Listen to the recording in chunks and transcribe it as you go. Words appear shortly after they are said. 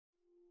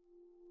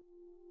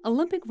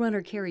Olympic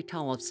runner Ginger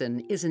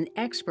Tollefson is an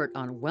expert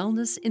on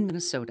wellness in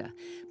Minnesota,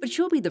 but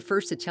she'll be the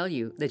first to tell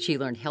you that she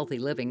learned healthy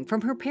living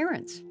from her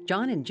parents,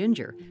 John and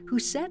Ginger, who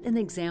set an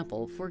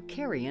example for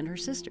Carrie and her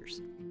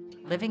sisters.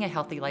 Living a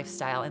healthy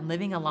lifestyle and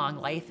living a long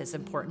life is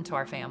important to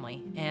our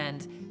family,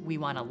 and we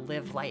want to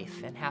live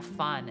life and have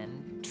fun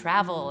and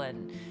travel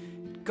and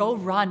go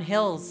run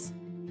hills.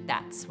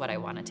 That's what I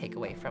want to take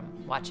away from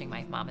watching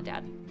my mom and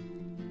dad.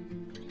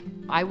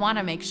 I want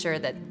to make sure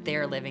that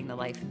they're living the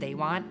life they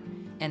want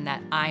and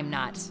that I'm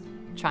not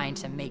trying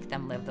to make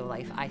them live the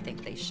life I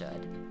think they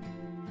should.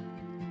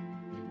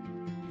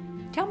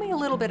 Tell me a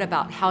little bit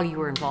about how you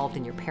were involved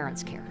in your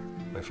parents' care.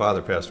 My father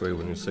passed away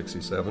when he was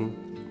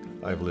 67.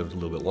 I've lived a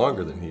little bit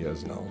longer than he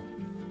has now.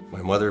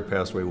 My mother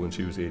passed away when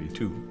she was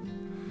 82.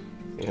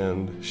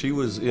 And she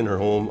was in her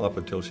home up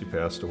until she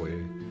passed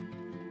away.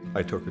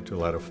 I took her to a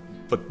lot of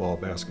football,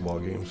 basketball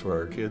games for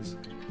our kids.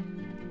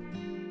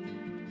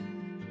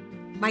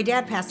 My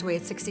dad passed away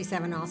at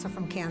 67 also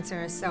from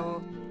cancer,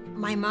 so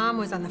my mom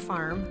was on the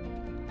farm.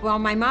 Well,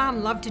 my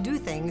mom loved to do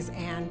things,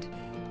 and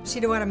she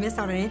didn't want to miss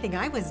out on anything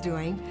I was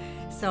doing.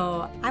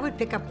 So I would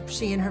pick up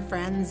she and her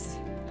friends,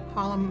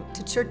 haul them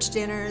to church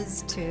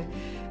dinners, to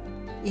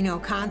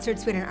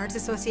concerts. We had an arts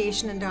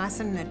association in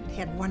Dawson that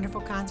had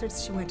wonderful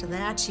concerts. She went to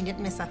that. She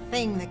didn't miss a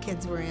thing the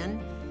kids were in.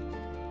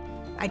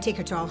 I'd take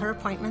her to all her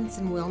appointments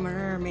in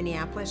Willmar or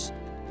Minneapolis.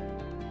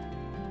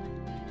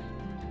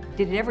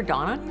 Did it ever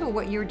dawn on you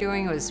what you were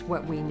doing was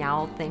what we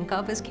now think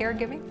of as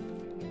caregiving?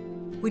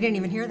 We didn't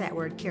even hear that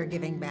word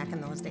caregiving back in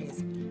those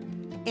days.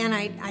 And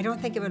I don't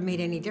think it would have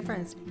made any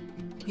difference.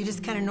 You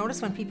just kind of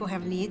notice when people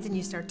have needs and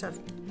you start to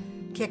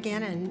kick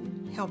in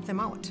and help them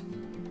out.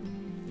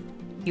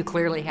 You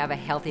clearly have a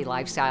healthy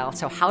lifestyle,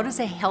 so how does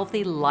a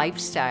healthy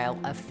lifestyle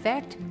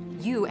affect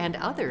you and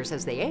others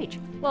as they age?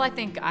 Well, I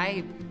think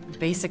I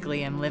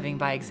basically am living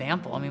by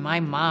example. I mean, my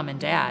mom and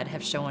dad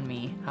have shown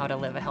me how to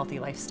live a healthy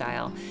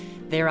lifestyle.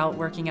 They're out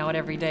working out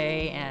every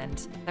day,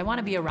 and I want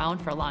to be around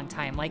for a long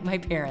time, like my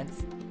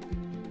parents.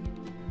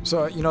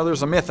 So,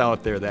 there's a myth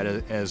out there that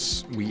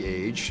as we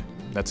age,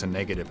 that's a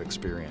negative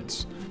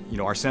experience.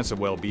 Our sense of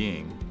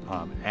well-being,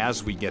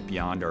 as we get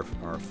beyond our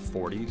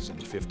 40s and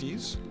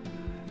 50s,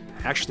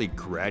 actually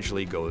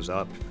gradually goes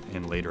up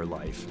in later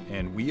life.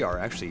 And we are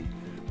actually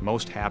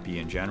most happy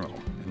in general,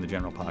 in the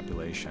general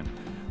population,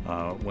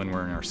 when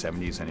we're in our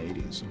 70s and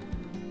 80s.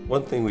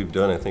 One thing we've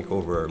done, I think,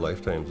 over our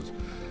lifetimes is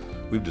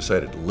we've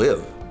decided to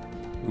live.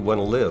 We want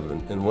to live,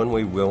 and one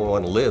way we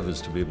want to live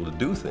is to be able to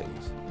do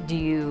things. Do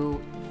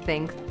you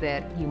think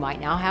that you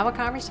might now have a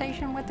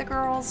conversation with the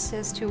girls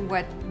as to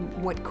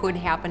what could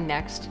happen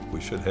next? We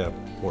should have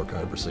more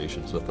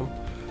conversations with them.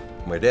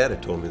 My dad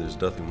had told me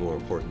there's nothing more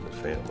important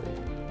than family.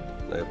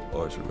 And I've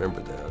always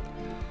remembered that.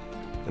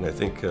 And I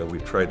think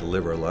we've tried to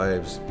live our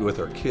lives with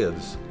our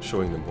kids,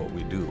 showing them what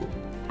we do.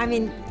 I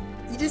mean,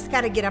 you just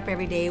got to get up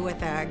every day with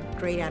a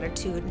great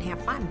attitude and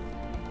have fun.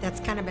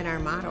 That's kind of been our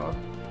motto.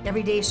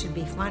 Every day should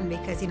be fun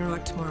because you don't know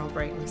what tomorrow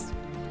brings.